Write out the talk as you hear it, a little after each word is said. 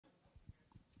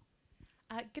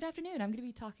Good afternoon. I'm going to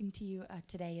be talking to you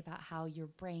today about how your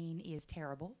brain is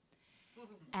terrible.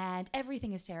 And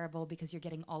everything is terrible because you're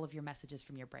getting all of your messages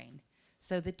from your brain.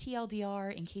 So the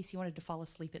TLDR, in case you wanted to fall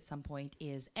asleep at some point,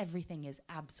 is everything is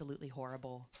absolutely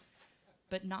horrible,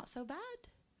 but not so bad.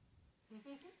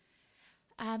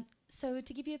 So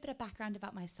to give you a bit of background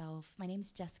about myself, my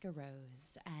name's Jessica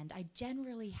Rose, and I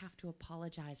generally have to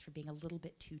apologize for being a little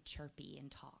bit too chirpy in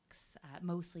talks,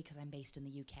 mostly because I'm based in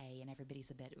the UK and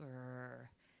everybody's a bit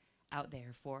out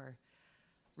there for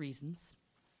reasons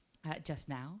just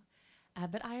now.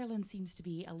 But Ireland seems to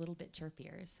be a little bit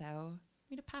chirpier, so I'm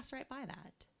going to pass right by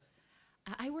that.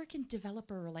 I work in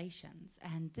developer relations,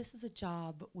 and this is a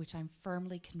job which I'm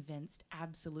firmly convinced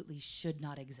absolutely should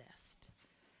not exist.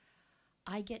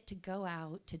 I get to go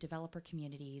out to developer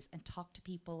communities and talk to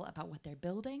people about what they're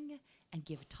building and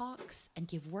give talks and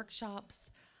give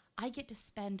workshops. I get to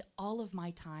spend all of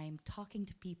my time talking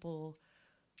to people,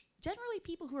 generally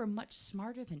people who are much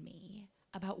smarter than me,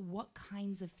 about what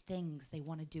kinds of things they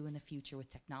want to do in the future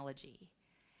with technology.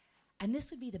 And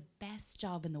this would be the best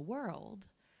job in the world,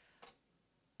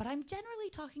 but I'm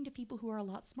generally talking to people who are a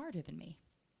lot smarter than me.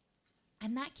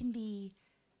 And that can be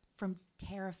from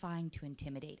terrifying to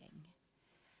intimidating.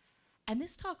 And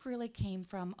this talk really came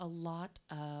from a lot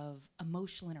of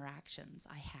emotional interactions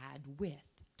I had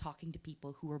with talking to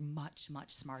people who were much,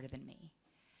 much smarter than me.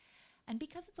 And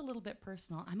because it's a little bit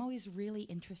personal, I'm always really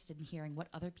interested in hearing what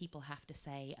other people have to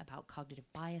say about cognitive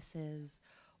biases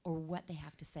or what they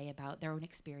have to say about their own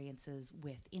experiences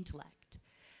with intellect.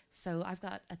 So I've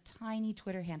got a tiny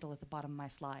Twitter handle at the bottom of my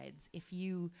slides. If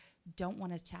you don't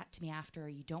want to chat to me after, or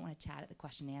you don't want to chat at the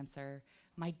question and answer,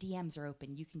 my DMs are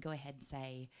open. You can go ahead and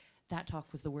say, that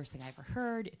talk was the worst thing I ever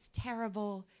heard. It's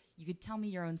terrible. You could tell me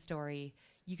your own story.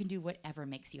 You can do whatever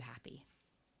makes you happy.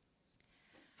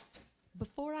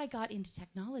 Before I got into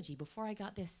technology, before I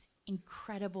got this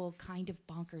incredible kind of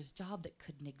bonkers job that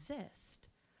couldn't exist,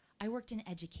 I worked in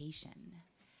education.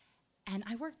 And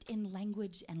I worked in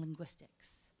language and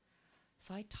linguistics.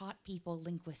 So I taught people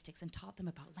linguistics and taught them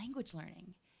about language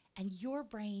learning. And your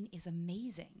brain is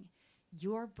amazing.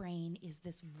 Your brain is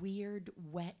this weird,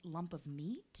 wet lump of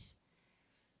meat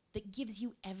that gives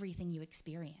you everything you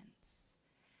experience.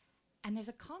 And there's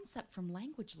a concept from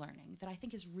language learning that I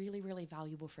think is really, really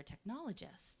valuable for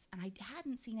technologists, and I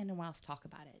hadn't seen anyone else talk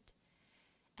about it.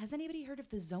 Has anybody heard of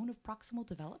the zone of proximal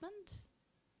development?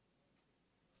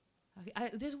 Okay,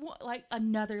 there's like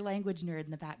another language nerd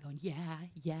in the back going, yeah.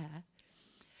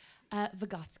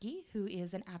 Vygotsky, who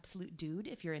is an absolute dude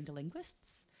if you're into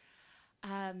linguists,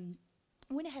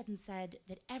 went ahead and said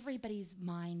that everybody's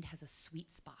mind has a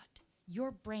sweet spot.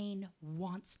 Your brain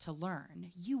wants to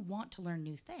learn. You want to learn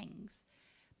new things.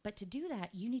 But to do that,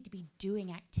 you need to be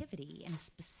doing activity in a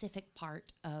specific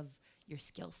part of your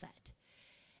skill set.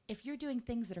 If you're doing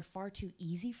things that are far too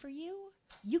easy for you,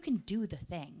 you can do the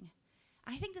thing.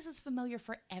 I think this is familiar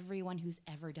for everyone who's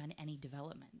ever done any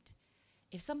development.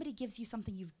 If somebody gives you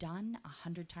something you've done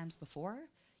 100 times before,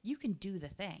 you can do the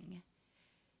thing.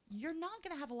 You're not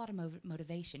going to have a lot of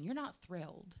motivation. You're not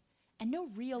thrilled. And no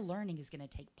real learning is going to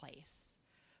take place.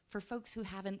 For folks who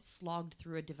haven't slogged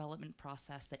through a development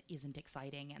process that isn't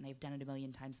exciting and they've done it a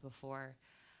million times before,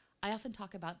 I often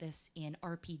talk about this in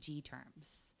RPG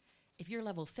terms. If you're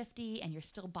level 50 and you're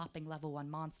still bopping level 1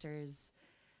 monsters,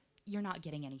 you're not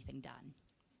getting anything done.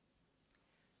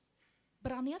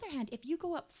 But on the other hand, if you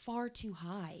go up far too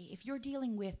high, if you're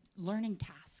dealing with learning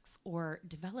tasks or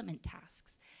development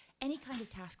tasks, any kind of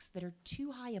tasks that are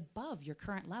too high above your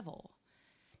current level,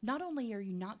 not only are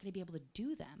you not going to be able to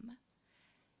do them,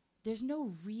 there's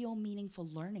no real meaningful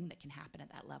learning that can happen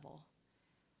at that level.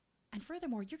 And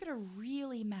furthermore, you're going to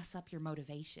really mess up your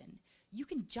motivation. You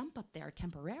can jump up there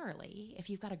temporarily if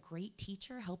you've got a great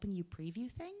teacher helping you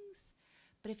preview things,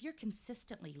 but if you're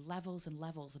consistently levels and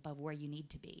levels above where you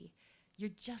need to be, you're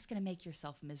just going to make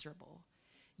yourself miserable.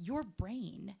 Your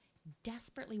brain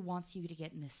desperately wants you to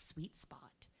get in this sweet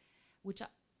spot, which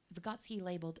Vygotsky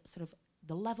labeled sort of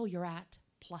the level you're at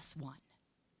 +1.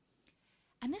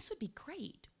 And this would be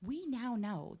great. We now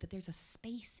know that there's a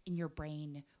space in your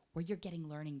brain where you're getting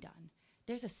learning done.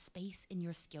 There's a space in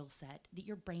your skill set that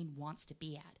your brain wants to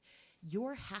be at.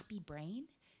 Your happy brain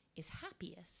is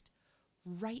happiest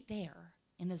right there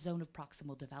in the zone of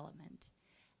proximal development.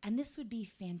 And this would be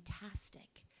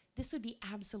fantastic. This would be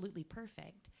absolutely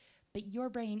perfect. But your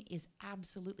brain is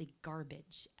absolutely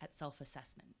garbage at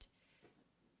self-assessment.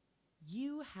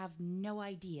 You have no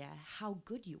idea how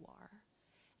good you are.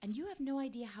 And you have no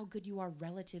idea how good you are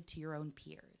relative to your own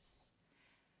peers.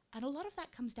 And a lot of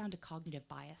that comes down to cognitive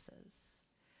biases.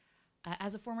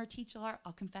 As a former teacher,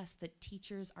 I'll confess that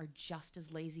teachers are just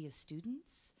as lazy as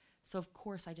students. So of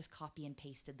course I just copy and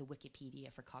pasted the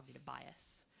Wikipedia for cognitive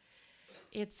bias.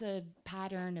 It's a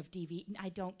pattern of I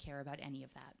don't care about any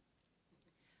of that.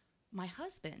 My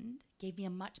husband gave me a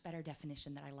much better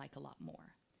definition that I like a lot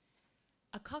more.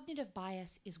 A cognitive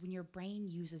bias is when your brain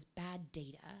uses bad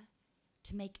data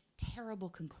to make terrible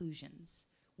conclusions,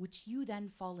 which you then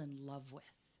fall in love with.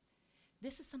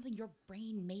 This is something your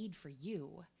brain made for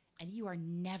you, and you are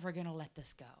never going to let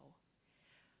this go.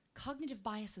 Cognitive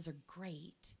biases are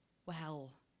great,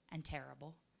 well, and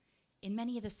terrible. In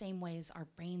many of the same ways, our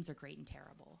brains are great and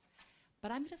terrible.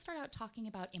 But I'm going to start out talking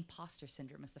about imposter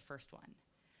syndrome as the first one.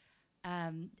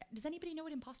 Does anybody know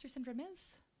what imposter syndrome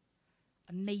is?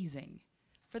 Amazing.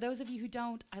 For those of you who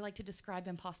don't, I like to describe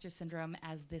imposter syndrome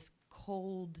as this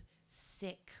cold,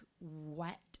 sick,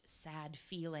 wet, sad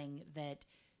feeling that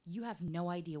you have no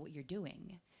idea what you're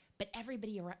doing, but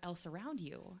everybody else around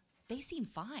you, they seem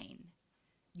fine.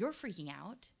 You're freaking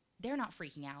out. They're not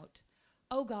freaking out.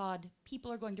 Oh God,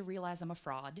 people are going to realize I'm a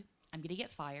fraud. I'm going to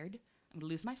get fired. I'm going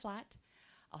to lose my flat.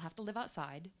 I'll have to live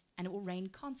outside, and it will rain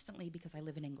constantly because I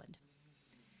live in England.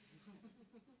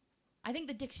 I think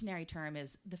the dictionary term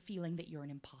is the feeling that you're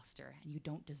an imposter and you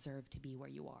don't deserve to be where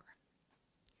you are.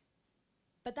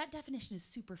 But that definition is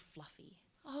super fluffy.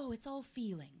 Oh, it's all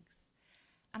feelings.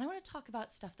 And I want to talk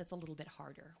about stuff that's a little bit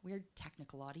harder. We're a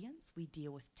technical audience. We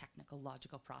deal with technical,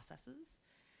 logical processes.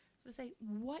 So to say,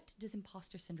 what does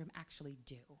imposter syndrome actually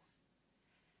do?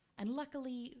 And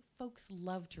luckily, folks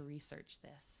love to research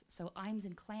this. So Imes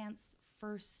and Clance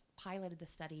first piloted the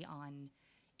study on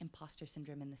imposter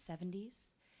syndrome in the 70s.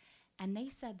 And they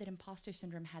said that imposter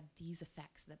syndrome had these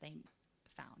effects that they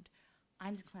found.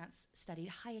 Imes and Clance studied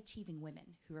high-achieving women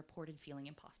who reported feeling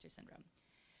imposter syndrome.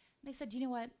 And they said, you know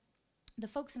what? The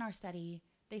folks in our study,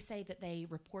 they say that they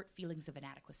report feelings of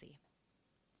inadequacy,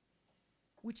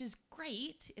 which is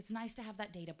great. It's nice to have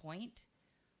that data point.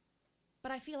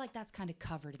 But I feel like that's kind of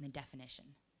covered in the definition.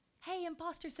 Hey,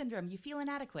 imposter syndrome, you feel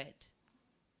inadequate.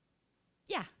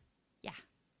 Yeah.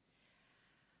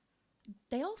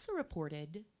 They also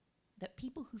reported that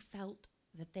people who felt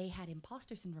that they had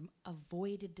imposter syndrome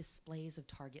avoided displays of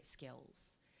target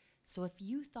skills. So if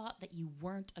you thought that you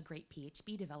weren't a great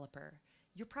PHP developer,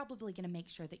 you're probably going to make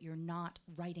sure that you're not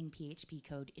writing PHP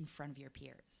code in front of your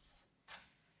peers.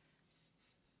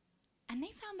 And they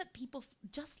found that people,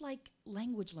 just like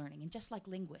language learning and just like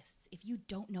linguists, if you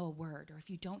don't know a word or if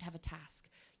you don't have a task,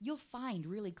 you'll find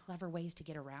really clever ways to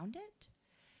get around it.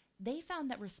 They found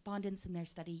that respondents in their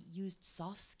study used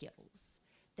soft skills.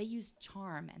 They used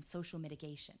charm and social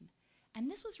mitigation. And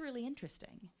this was really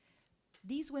interesting.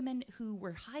 These women who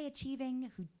were high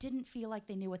achieving, who didn't feel like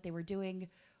they knew what they were doing,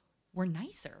 were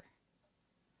nicer.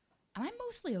 And I'm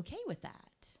mostly okay with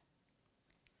that.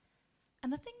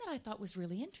 And the thing that I thought was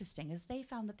really interesting is they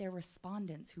found that their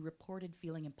respondents who reported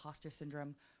feeling imposter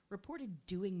syndrome reported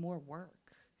doing more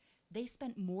work. They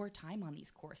spent more time on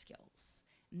these core skills,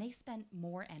 and they spent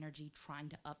more energy trying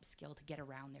to upskill to get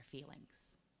around their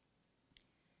feelings.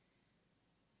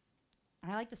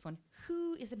 And I like this one.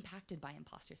 Who is impacted by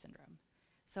imposter syndrome?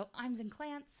 So Imes and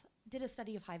Clance did a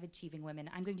study of high-achieving women.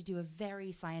 I'm going to do a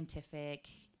very scientific,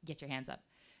 get your hands up.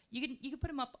 You can put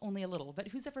them up only a little, but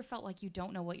who's ever felt like you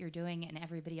don't know what you're doing and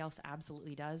everybody else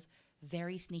absolutely does?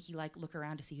 Very sneaky, like look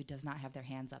around to see who does not have their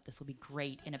hands up. This will be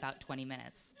great in about 20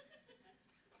 minutes.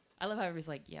 I love how everybody's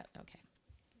like, yeah, okay.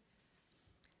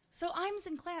 So Imes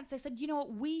and Clance, they said, you know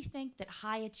what, we think that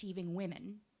high-achieving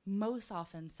women most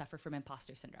often suffer from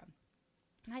imposter syndrome.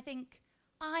 And I think,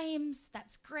 Imes,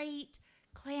 that's great.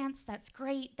 Clance, that's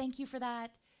great. Thank you for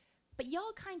that. But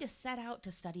y'all kind of set out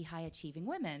to study high-achieving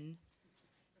women.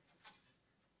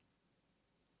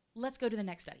 Let's go to the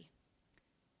next study.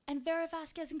 And Vera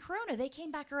Vasquez and Corona, they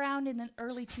came back around in the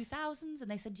early 2000s,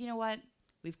 and they said, you know what?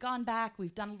 We've gone back.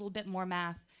 We've done a little bit more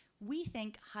math. We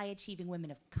think high-achieving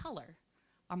women of color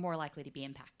are more likely to be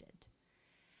impacted.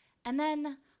 And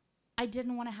then I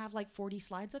didn't want to have like 40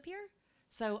 slides up here,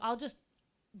 so I'll just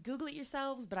Google it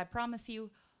yourselves, but I promise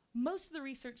you, most of the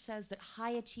research says that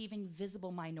high-achieving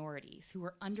visible minorities who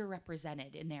are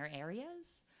underrepresented in their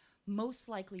areas most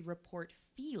likely report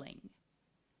feeling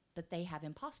that they have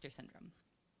imposter syndrome,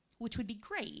 which would be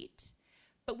great,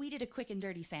 but we did a quick and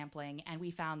dirty sampling, and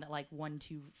we found that like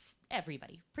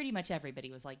everybody, pretty much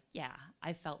everybody was like, yeah,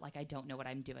 I felt like I don't know what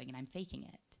I'm doing and I'm faking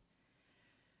it.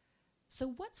 So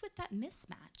what's with that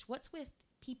mismatch? What's with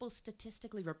people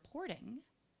statistically reporting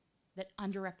that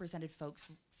underrepresented folks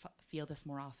feel this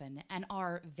more often, and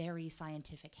our very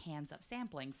scientific hands-up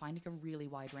sampling finding a really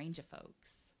wide range of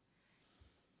folks?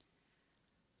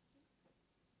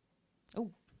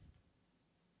 Oh.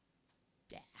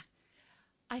 Yeah.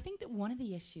 I think that one of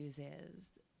the issues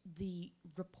is the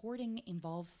reporting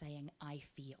involves saying, I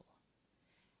feel.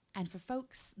 And for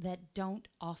folks that don't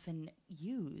often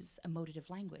use emotive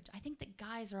language, I think that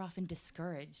guys are often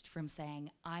discouraged from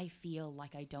saying, I feel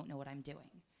like I don't know what I'm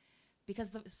doing.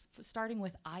 Because starting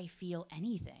with I feel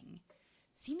anything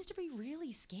seems to be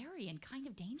really scary and kind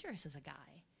of dangerous as a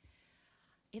guy.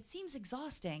 It seems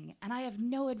exhausting, and I have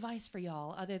no advice for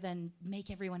y'all other than make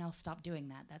everyone else stop doing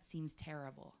that. That seems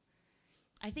terrible.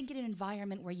 I think in an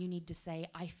environment where you need to say,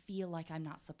 I feel like I'm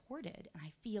not supported, and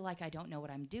I feel like I don't know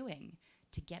what I'm doing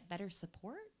to get better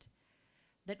support,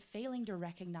 that failing to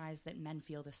recognize that men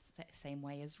feel the same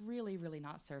way is really, really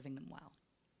not serving them well.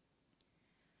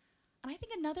 And I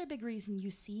think another big reason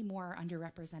you see more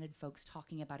underrepresented folks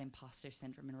talking about imposter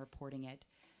syndrome and reporting it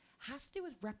has to do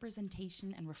with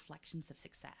representation and reflections of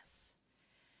success.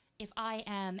 If I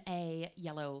am a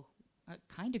yellow,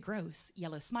 kind of gross,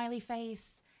 yellow smiley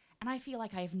face, and I feel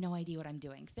like I have no idea what I'm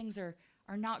doing, things are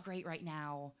not great right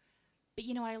now, but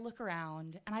you know, I look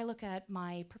around and I look at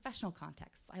my professional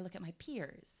contexts, I look at my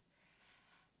peers,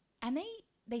 and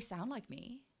they sound like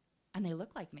me, and they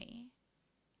look like me,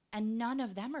 and none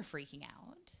of them are freaking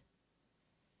out.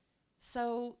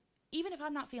 So even if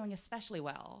I'm not feeling especially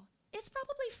well, it's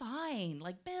probably fine.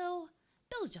 Like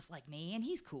Bill's just like me, and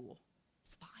he's cool.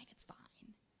 It's fine, it's fine.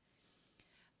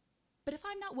 But if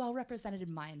I'm not well represented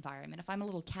in my environment, if I'm a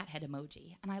little cat head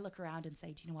emoji, and I look around and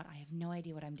say, do you know what, I have no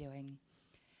idea what I'm doing.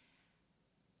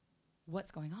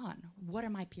 What's going on? What are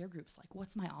my peer groups like?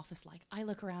 What's my office like? I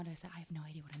look around and I say, I have no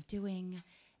idea what I'm doing.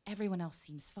 Everyone else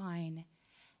seems fine.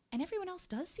 And everyone else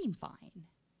does seem fine.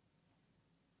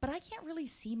 But I can't really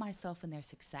see myself in their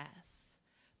success.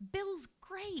 Bill's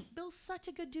great. Bill's such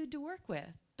a good dude to work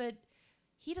with, but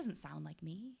he doesn't sound like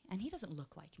me, and he doesn't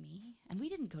look like me, and we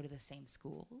didn't go to the same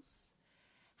schools.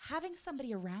 Having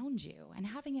somebody around you and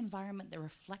having an environment that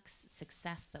reflects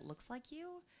success that looks like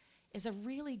you is a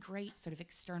really great sort of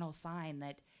external sign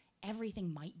that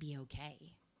everything might be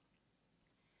okay.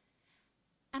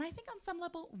 And I think on some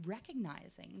level,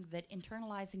 recognizing that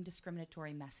internalizing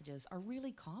discriminatory messages are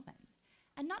really common.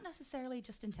 And not necessarily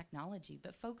just in technology,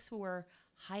 but folks who are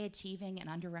high achieving and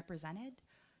underrepresented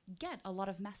get a lot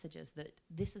of messages that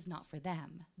this is not for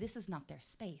them, this is not their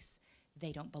space,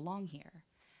 they don't belong here.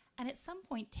 And at some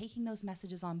point, taking those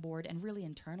messages on board and really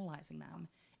internalizing them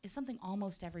is something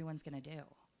almost everyone's going to do.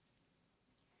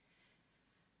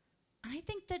 And I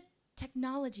think that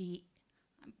technology,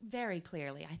 very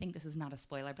clearly, I think this is not a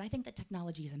spoiler, but I think that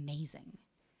technology is amazing.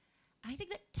 I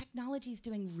think that technology is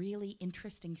doing really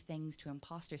interesting things to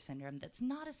imposter syndrome that's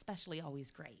not especially always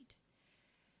great.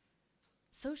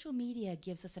 Social media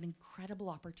gives us an incredible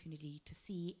opportunity to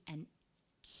see an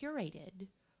curated,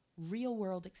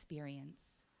 real-world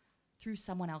experience through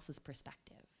someone else's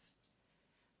perspective.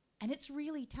 And it's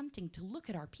really tempting to look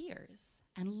at our peers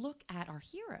and look at our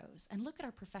heroes and look at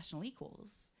our professional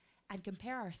equals and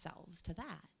compare ourselves to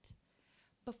that.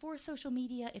 Before social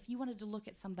media, if you wanted to look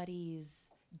at somebody's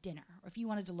dinner, or if you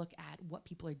wanted to look at what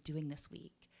people are doing this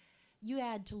week, you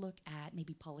had to look at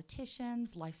maybe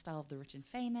politicians, lifestyle of the rich and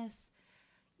famous.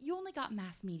 You only got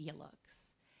mass media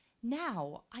looks.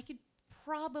 Now, I could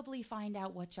probably find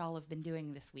out what y'all have been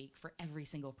doing this week for every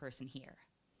single person here.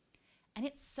 And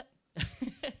it's so...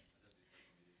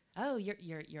 Oh,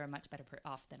 you're a much better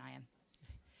off than I am.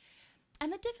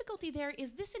 And the difficulty there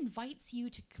is this invites you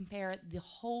to compare the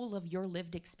whole of your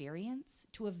lived experience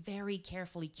to a very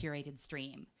carefully curated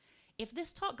stream. If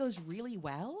this talk goes really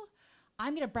well,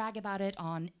 I'm going to brag about it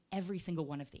on every single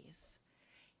one of these.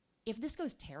 If this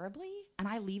goes terribly and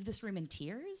I leave this room in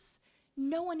tears,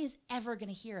 no one is ever going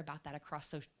to hear about that across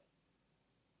social...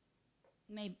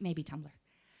 Maybe Tumblr.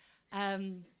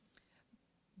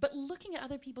 But looking at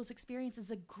other people's experiences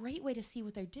is a great way to see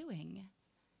what they're doing,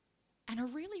 and a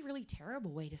really, really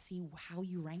terrible way to see how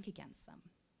you rank against them.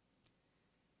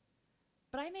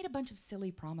 But I made a bunch of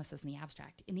silly promises in the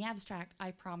abstract. In the abstract,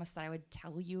 I promised that I would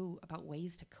tell you about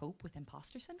ways to cope with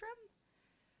imposter syndrome,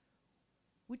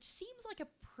 which seems like a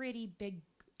pretty big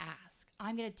ask.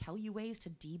 I'm going to tell you ways to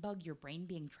debug your brain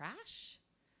being trash?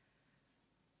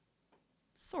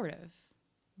 Sort of.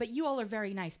 But you all are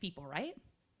very nice people, right?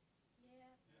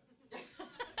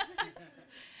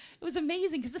 It was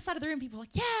amazing because this side of the room, people were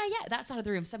like, yeah. That side of the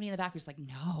room, somebody in the back was like,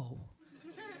 no.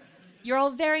 You're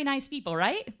all very nice people,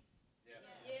 right?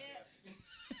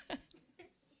 Yeah.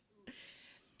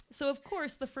 So, of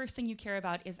course, the first thing you care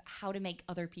about is how to make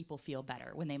other people feel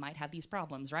better when they might have these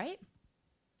problems, right?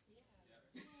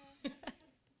 Yeah.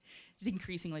 Just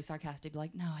increasingly sarcastic,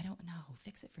 like, no, I don't know.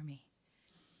 Fix it for me.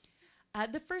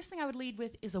 The first thing I would lead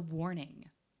with is a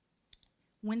warning.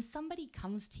 When somebody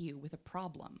comes to you with a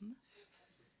problem,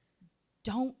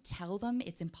 don't tell them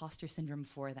it's imposter syndrome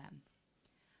for them.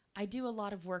 I do a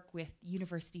lot of work with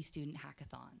university student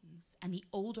hackathons, and the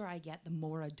older I get, the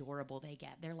more adorable they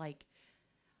get. They're like,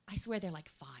 I swear they're like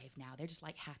 5 now. They're just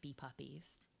like happy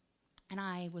puppies. And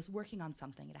I was working on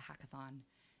something at a hackathon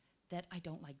that I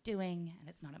don't like doing, and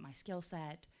it's not at my skill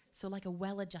set. So like a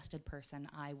well-adjusted person,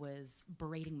 I was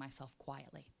berating myself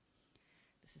quietly.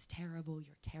 This is terrible,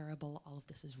 you're terrible, all of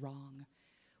this is wrong.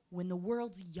 When the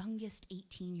world's youngest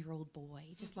 18-year-old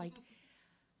boy, just like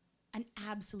an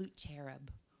absolute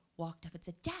cherub, walked up and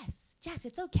said, Jess,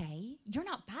 it's okay. You're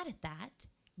not bad at that.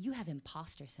 You have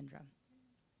imposter syndrome.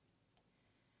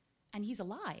 And he's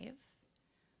alive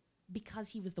because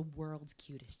he was the world's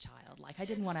cutest child. Like, I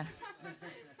didn't want to...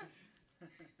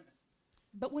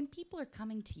 But when people are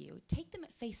coming to you, take them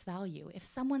at face value. If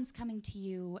someone's coming to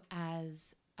you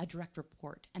as a direct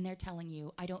report and they're telling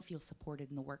you, I don't feel supported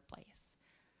in the workplace,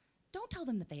 don't tell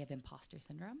them that they have imposter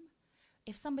syndrome.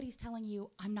 If somebody's telling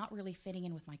you, I'm not really fitting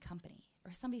in with my company,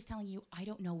 or somebody's telling you, I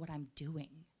don't know what I'm doing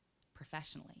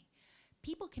professionally,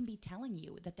 people can be telling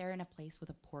you that they're in a place with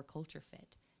a poor culture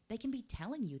fit. They can be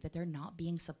telling you that they're not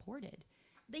being supported.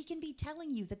 They can be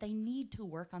telling you that they need to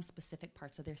work on specific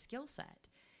parts of their skill set.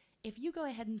 If you go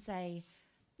ahead and say,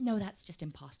 no, that's just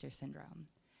imposter syndrome,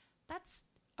 that's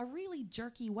a really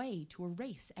jerky way to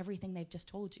erase everything they've just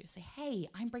told you. Say, hey,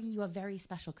 I'm bringing you a very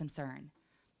special concern.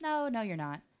 No, you're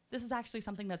not. This is actually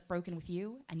something that's broken with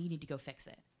you, and you need to go fix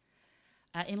it.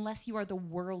 Unless you are the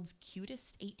world's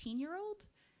cutest 18-year-old,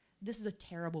 this is a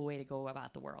terrible way to go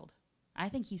about the world. I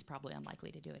think he's probably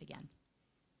unlikely to do it again.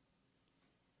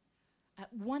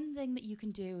 One thing that you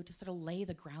can do to sort of lay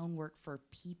the groundwork for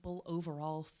people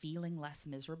overall feeling less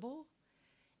miserable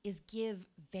is give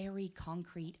very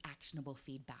concrete, actionable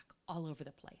feedback all over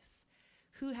the place.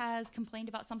 Who has complained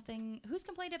about something? Who's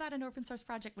complained about an open source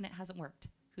project when it hasn't worked?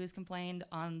 Who's complained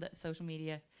on the social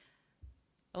media?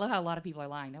 I love how a lot of people are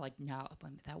lying. They're like, no,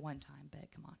 that one time,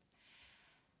 but come on.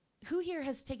 Who here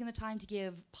has taken the time to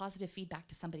give positive feedback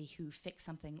to somebody who fixed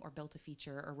something or built a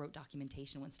feature or wrote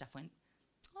documentation when stuff went,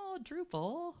 oh,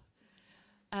 Drupal?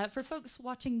 For folks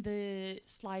watching the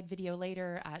slide video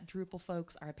later, Drupal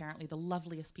folks are apparently the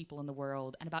loveliest people in the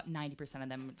world, and about 90% of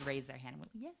them raise their hand and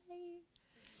went, yay.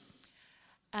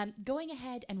 Going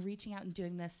ahead and reaching out and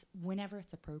doing this whenever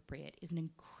it's appropriate is an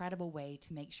incredible way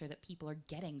to make sure that people are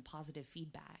getting positive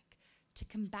feedback to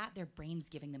combat their brains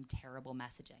giving them terrible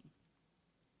messaging.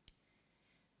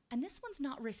 And this one's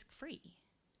not risk-free.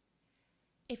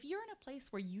 If you're in a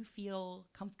place where you feel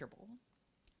comfortable,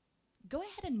 go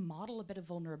ahead and model a bit of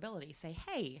vulnerability. Say,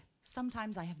 hey,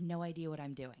 sometimes I have no idea what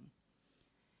I'm doing.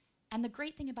 And the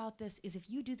great thing about this is if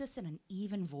you do this in an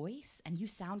even voice and you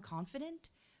sound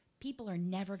confident, people are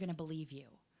never going to believe you.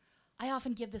 I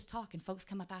often give this talk and folks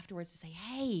come up afterwards to say,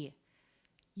 hey,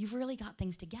 you've really got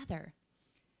things together.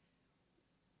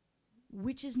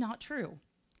 Which is not true.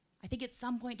 I think at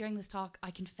some point during this talk,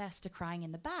 I confessed to crying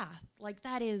in the bath. Like,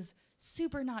 that is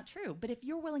super not true. But if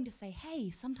you're willing to say, hey,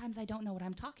 sometimes I don't know what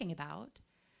I'm talking about,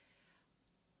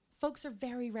 folks are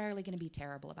very rarely going to be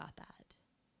terrible about that.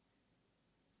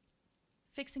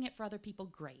 Fixing it for other people,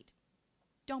 great.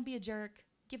 Don't be a jerk.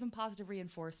 Give them positive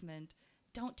reinforcement.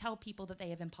 Don't tell people that they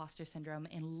have imposter syndrome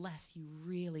unless you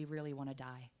really, really want to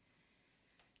die.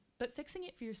 But fixing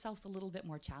it for yourself's a little bit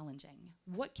more challenging.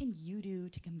 What can you do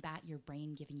to combat your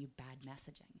brain giving you bad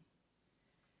messaging?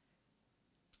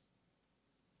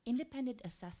 Independent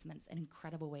assessment's an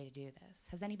incredible way to do this.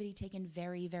 Has anybody taken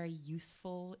very, very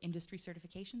useful industry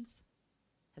certifications?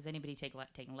 Has anybody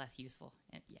taken less useful?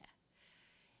 Yeah.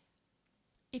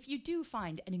 If you do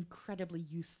find an incredibly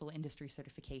useful industry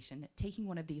certification, taking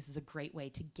one of these is a great way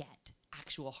to get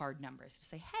actual hard numbers, to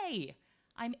say, hey,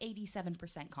 I'm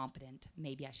 87% competent,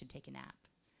 maybe I should take a nap.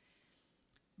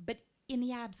 But in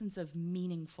the absence of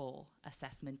meaningful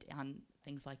assessment on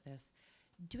things like this,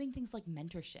 doing things like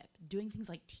mentorship, doing things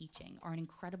like teaching are an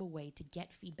incredible way to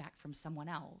get feedback from someone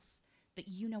else that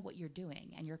you know what you're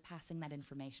doing and you're passing that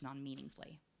information on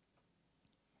meaningfully.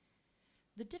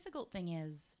 The difficult thing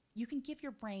is you can give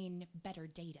your brain better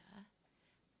data,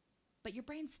 but your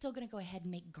brain's still going to go ahead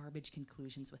and make garbage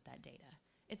conclusions with that data.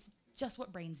 It's just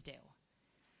what brains do.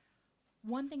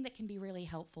 One thing that can be really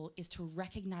helpful is to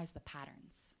recognize the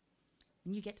patterns.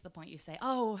 When you get to the point you say,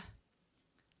 oh,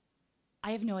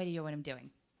 I have no idea what I'm doing.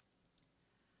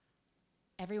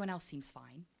 Everyone else seems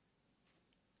fine.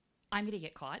 I'm going to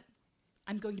get caught.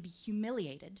 I'm going to be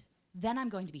humiliated. Then I'm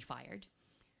going to be fired.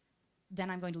 Then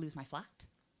I'm going to lose my flat.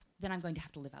 Then I'm going to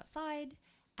have to live outside.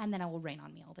 And then it will rain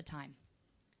on me all the time.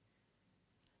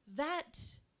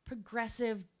 That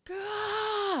progressive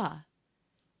gah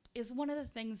is one of the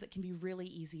things that can be really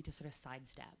easy to sort of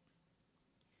sidestep.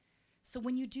 So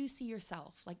when you do see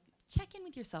yourself, like check in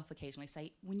with yourself occasionally.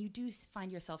 Say, when you do find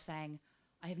yourself saying,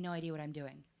 I have no idea what I'm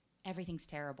doing, everything's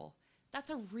terrible, that's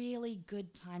a really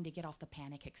good time to get off the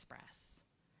panic express.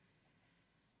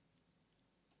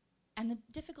 And the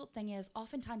difficult thing is,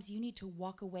 oftentimes you need to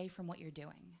walk away from what you're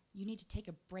doing. You need to take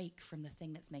a break from the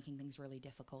thing that's making things really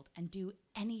difficult and do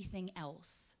anything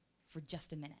else for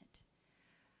just a minute.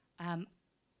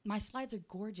 My slides are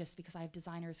gorgeous because I have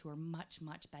designers who are much,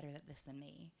 much better at this than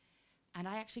me. And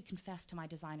I actually confess to my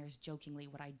designers jokingly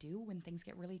what I do when things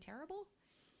get really terrible.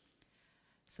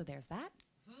 So there's that.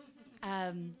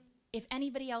 If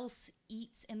anybody else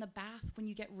eats in the bath when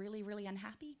you get really, really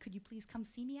unhappy, could you please come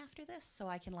see me after this so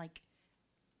I can like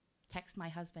text my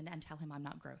husband and tell him I'm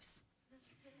not gross.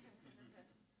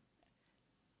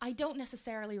 I don't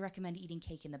necessarily recommend eating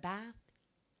cake in the bath.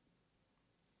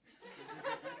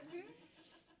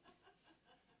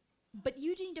 But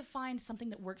you need to find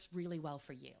something that works really well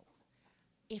for you.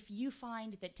 If you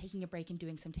find that taking a break and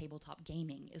doing some tabletop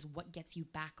gaming is what gets you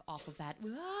back off of that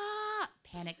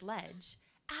panic ledge,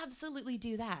 absolutely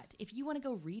do that. If you want to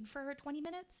go read for 20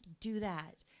 minutes, do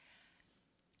that.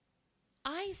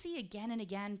 I see again and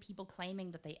again people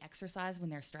claiming that they exercise when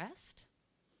they're stressed.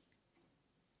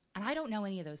 And I don't know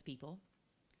any of those people.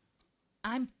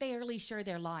 I'm fairly sure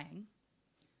they're lying.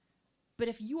 But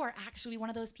if you are actually one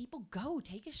of those people, go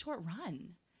take a short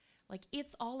run. Like,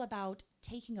 it's all about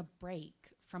taking a break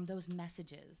from those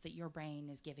messages that your brain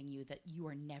is giving you that you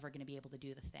are never going to be able to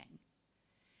do the thing.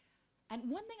 And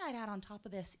one thing I'd add on top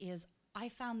of this is I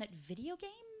found that video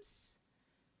games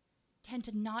tend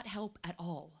to not help at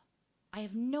all. I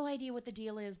have no idea what the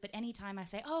deal is, but anytime I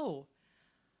say, oh,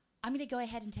 I'm going to go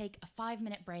ahead and take a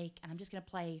 5-minute break and I'm just going to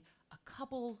play a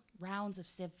couple rounds of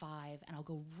Civ 5 and I'll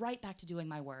go right back to doing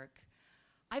my work.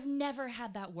 I've never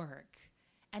had that work.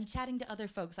 And chatting to other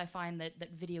folks, I find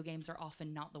that video games are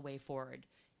often not the way forward.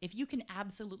 If you can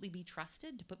absolutely be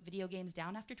trusted to put video games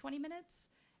down after 20 minutes,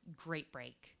 great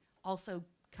break. Also,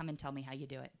 come and tell me how you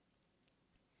do it.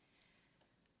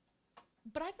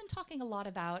 But I've been talking a lot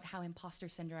about how imposter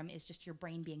syndrome is just your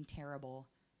brain being terrible,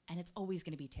 and it's always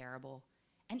going to be terrible.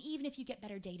 And even if you get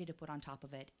better data to put on top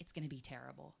of it, it's going to be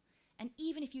terrible. And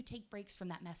even if you take breaks from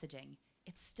that messaging,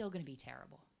 it's still going to be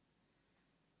terrible.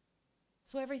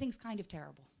 So everything's kind of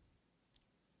terrible.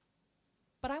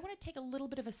 But I want to take a little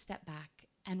bit of a step back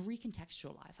and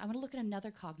recontextualize. I want to look at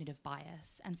another cognitive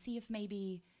bias and see if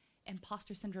maybe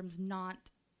imposter syndrome's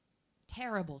not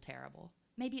terrible, terrible.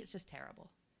 Maybe it's just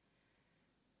terrible.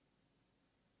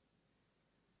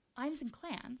 Imes and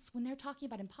Clance, when they're talking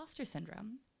about imposter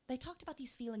syndrome, they talked about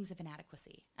these feelings of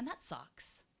inadequacy, and that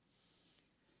sucks.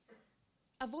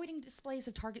 Avoiding displays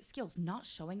of target skills, not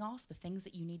showing off the things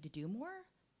that you need to do more,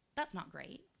 that's not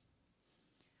great.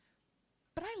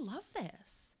 But I love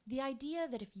this. The idea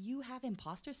that if you have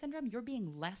imposter syndrome, you're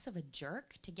being less of a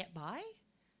jerk to get by.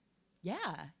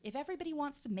 Yeah, if everybody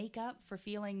wants to make up for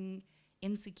feeling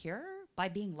insecure by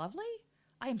being lovely,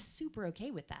 I am super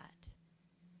okay with that.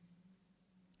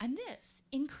 And this,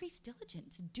 increased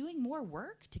diligence, doing more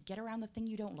work to get around the thing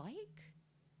you don't like,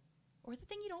 or the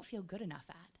thing you don't feel good enough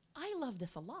at. I love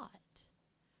this a lot.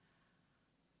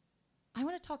 I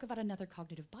want to talk about another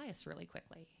cognitive bias really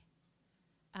quickly.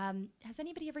 Has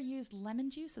anybody ever used lemon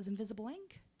juice as invisible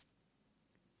ink?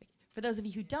 For those of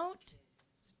you who don't,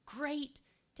 it's great.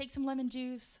 Take some lemon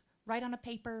juice, write on a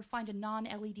paper, find a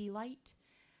non-LED light,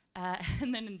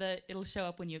 and then it'll show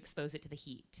up when you expose it to the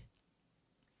heat.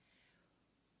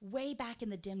 Way back in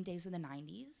the dim days of the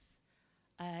 90s,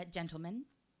 a gentleman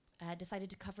decided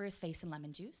to cover his face in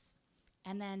lemon juice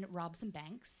and then rob some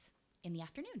banks in the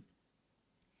afternoon.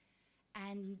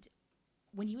 And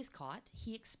when he was caught,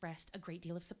 he expressed a great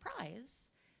deal of surprise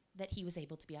that he was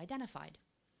able to be identified.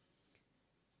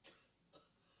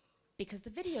 Because the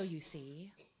video you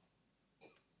see,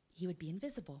 he would be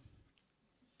invisible.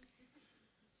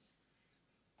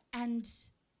 And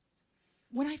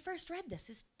when I first read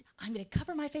this, I'm going to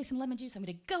cover my face in lemon juice, I'm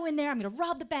going to go in there, I'm going to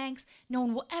rob the banks, no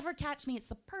one will ever catch me, it's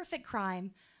the perfect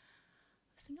crime.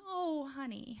 I was thinking, oh,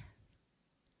 honey.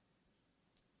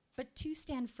 But two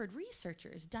Stanford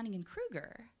researchers,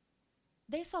 Dunning-Kruger,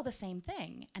 they saw the same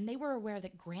thing, and they were aware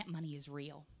that grant money is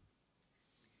real.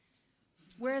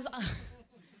 Whereas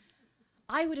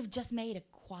I would have just made a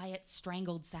quiet,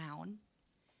 strangled sound.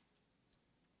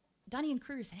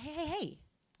 Dunning-Kruger said, hey,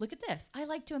 look at this. I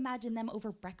like to imagine them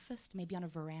over breakfast, maybe on a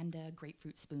veranda,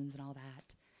 grapefruit spoons and all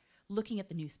that, looking at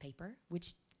the newspaper, and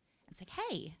saying,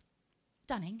 hey,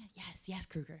 Dunning, yes,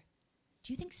 Kruger,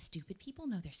 do you think stupid people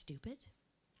know they're stupid?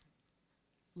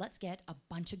 Let's get a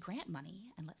bunch of grant money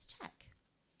and let's check.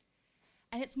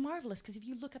 And it's marvelous because if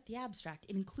you look up the abstract,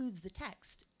 it includes the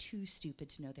text, too stupid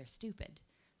to know they're stupid.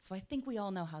 So I think we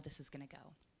all know how this is going to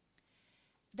go.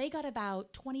 They got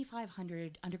about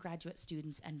 2,500 undergraduate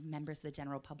students and members of the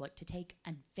general public to take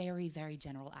a very, very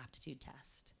general aptitude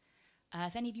test.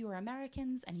 If any of you are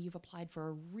Americans and you've applied for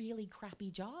a really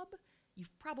crappy job,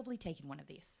 you've probably taken one of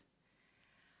these.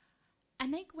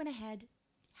 And they went ahead,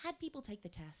 had people take the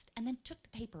test, and then took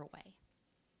the paper away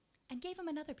and gave them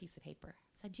another piece of paper.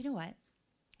 Said, you know what?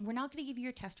 We're not going to give you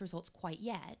your test results quite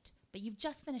yet, but you've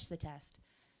just finished the test.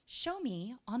 Show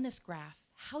me on this graph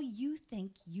how you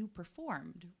think you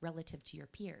performed relative to your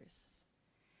peers.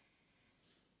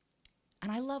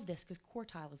 And I love this because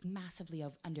quartile is massively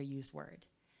an underused word.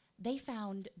 They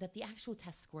found that the actual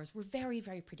test scores were very,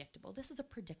 very predictable. This is a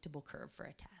predictable curve for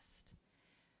a test.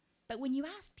 But when you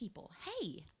ask people,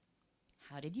 hey,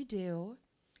 how did you do?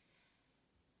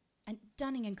 And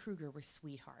Dunning-Kruger were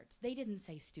sweethearts. They didn't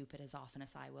say stupid as often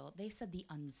as I will. They said the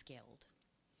unskilled.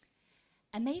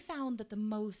 And they found that the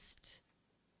most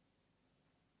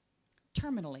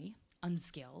terminally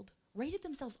unskilled rated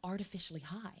themselves artificially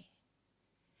high.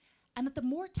 And that the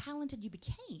more talented you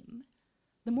became,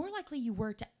 the more likely you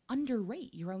were to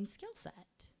underrate your own skill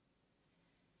set.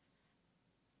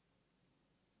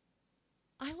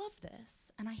 I love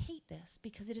this, and I hate this,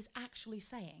 because it is actually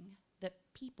saying that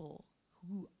people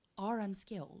who are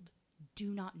unskilled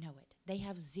do not know it. They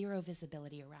have zero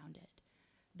visibility around it.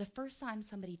 The first time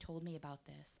somebody told me about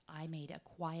this, I made a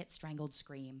quiet, strangled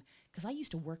scream, because I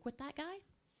used to work with that guy.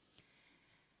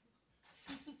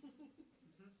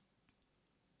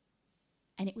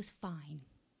 And it was fine.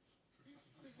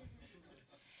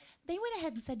 They went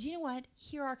ahead and said, you know what?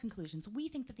 Here are our conclusions. We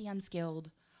think that the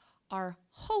unskilled are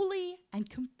wholly and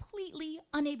completely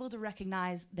unable to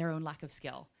recognize their own lack of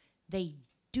skill. They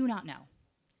do not know.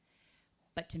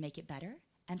 But to make it better,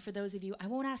 and for those of you, I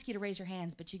won't ask you to raise your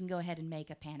hands, but you can go ahead and make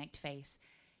a panicked face.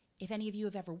 If any of you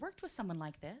have ever worked with someone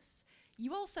like this,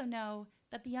 you also know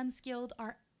that the unskilled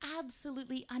are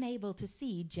absolutely unable to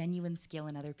see genuine skill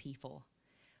in other people.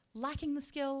 Lacking the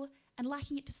skill and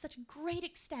lacking it to such a great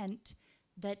extent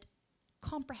that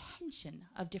comprehension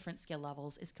of different skill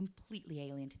levels is completely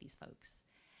alien to these folks.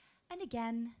 And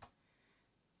again,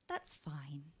 that's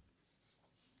fine.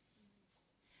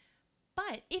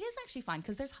 But it is actually fine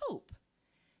because there's hope.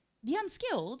 The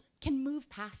unskilled can move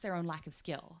past their own lack of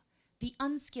skill. The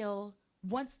unskilled,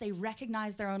 once they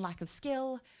recognize their own lack of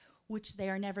skill, which they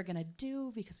are never going to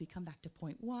do because we come back to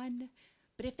point one,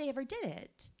 but if they ever did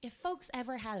it, if folks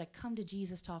ever had a come to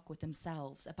Jesus talk with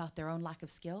themselves about their own lack of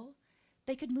skill,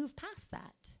 they could move past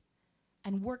that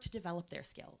and work to develop their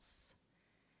skills.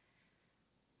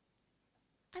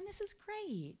 And this is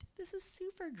great. This is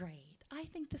super great. I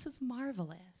think this is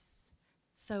marvelous.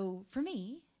 So for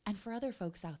me, and for other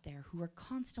folks out there who are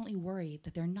constantly worried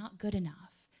that they're not good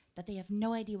enough, that they have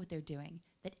no idea what they're doing,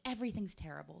 that everything's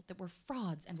terrible, that we're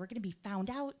frauds and we're going to be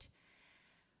found out,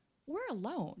 we're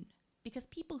alone. Because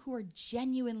people who are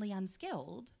genuinely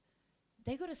unskilled,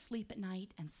 they go to sleep at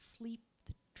night and sleep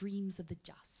the dreams of the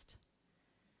just.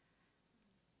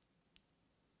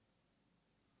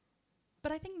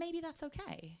 But I think maybe that's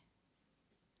okay.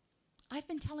 I've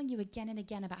been telling you again and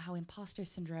again about how imposter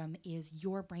syndrome is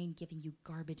your brain giving you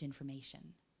garbage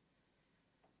information.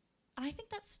 And I think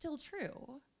that's still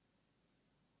true.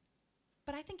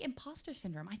 But I think imposter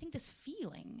syndrome, I think this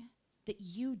feeling that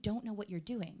you don't know what you're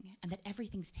doing and that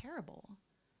everything's terrible,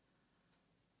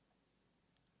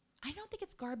 I don't think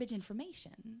it's garbage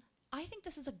information. I think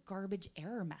this is a garbage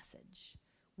error message.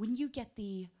 When you get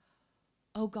the,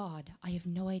 oh God, I have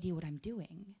no idea what I'm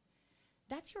doing,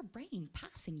 that's your brain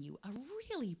passing you a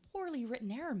really poorly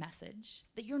written error message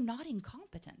that you're not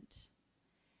incompetent.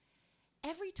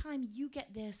 Every time you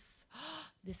get this, oh,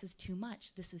 this is too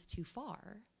much, this is too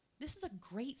far, this is a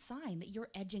great sign that you're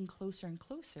edging closer and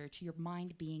closer to your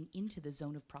mind being into the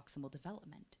zone of proximal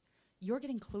development. You're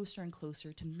getting closer and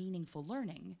closer to meaningful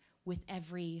learning with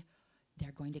every,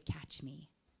 they're going to catch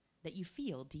me, that you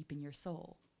feel deep in your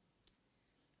soul.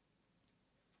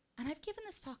 And I've given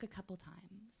this talk a couple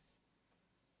times,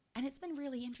 and it's been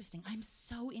really interesting. I'm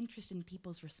so interested in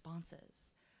people's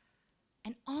responses.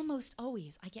 And almost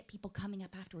always, I get people coming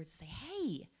up afterwards and say,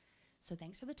 hey, so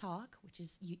thanks for the talk, which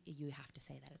is, you have to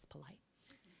say that, it's polite.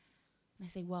 And I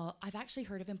say, well, I've actually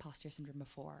heard of imposter syndrome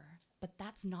before, but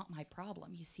that's not my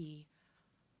problem. You see,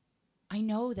 I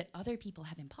know that other people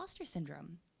have imposter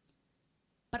syndrome,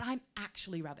 but I'm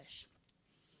actually rubbish.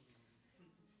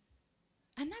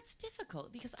 And that's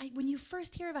difficult because when you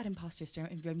first hear about imposter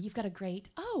syndrome, you've got a great,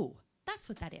 oh, that's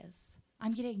what that is.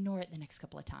 I'm going to ignore it the next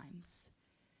couple of times.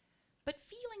 But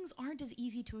feelings aren't as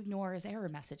easy to ignore as error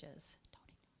messages. Don't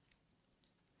ignore them.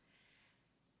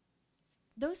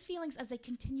 those feelings, as they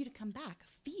continue to come back,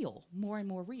 feel more and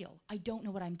more real. I don't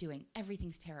know what I'm doing.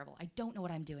 Everything's terrible. I don't know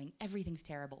what I'm doing. Everything's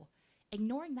terrible.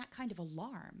 Ignoring that kind of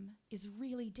alarm is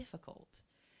really difficult.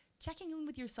 Checking in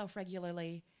with yourself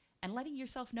regularly and letting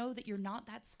yourself know that you're not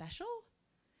that special.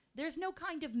 There's no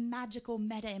kind of magical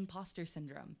meta-imposter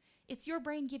syndrome. It's your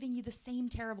brain giving you the same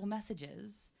terrible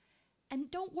messages. And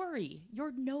don't worry,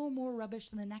 you're no more rubbish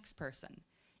than the next person.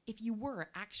 If you were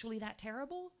actually that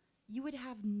terrible, you would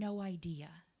have no idea.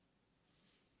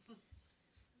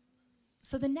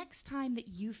 So the next time that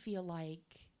you feel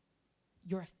like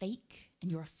you're a fake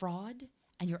and you're a fraud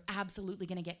and you're absolutely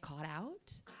going to get caught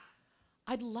out,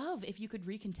 I'd love if you could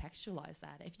recontextualize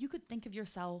that. If you could think of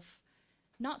yourself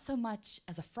not so much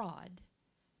as a fraud,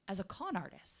 as a con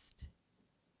artist.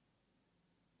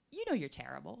 You know you're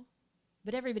terrible,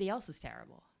 but everybody else is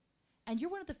terrible. And you're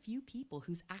one of the few people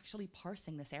who's actually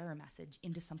parsing this error message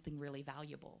into something really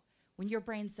valuable. When your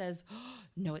brain says, oh,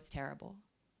 no, it's terrible,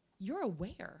 you're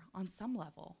aware on some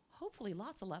level, hopefully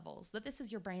lots of levels, that this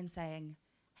is your brain saying,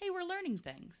 hey, we're learning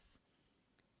things.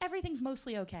 Everything's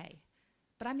mostly okay,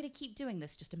 but I'm going to keep doing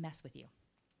this just to mess with you.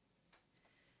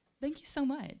 Thank you so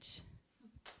much.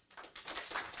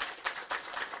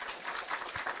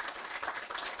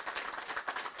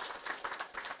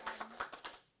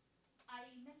 I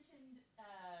mentioned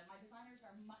my designers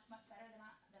are much, much better than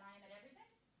I am at everything.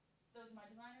 Those are my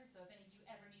designers, so if any of you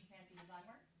ever need fancy design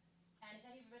work, and if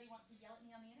anybody wants to yell at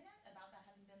me on the internet about that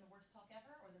having been the worst talk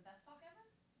ever or the best talk ever,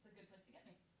 it's a good place to get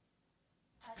me.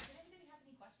 Did anybody have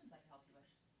any questions I could help you with?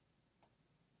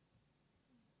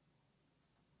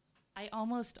 I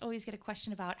almost always get a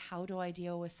question about how do I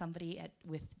deal with somebody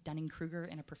with Dunning-Kruger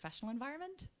in a professional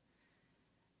environment.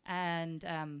 And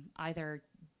either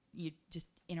you just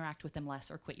interact with them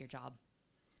less or quit your job.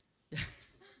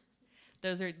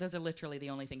 Those are literally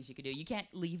the only things you could do. You can't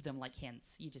leave them like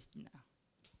hints. You just, no.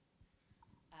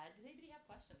 Did anybody have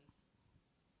questions?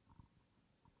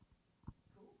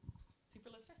 Cool. Super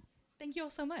low stress. Thank you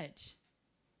all so much.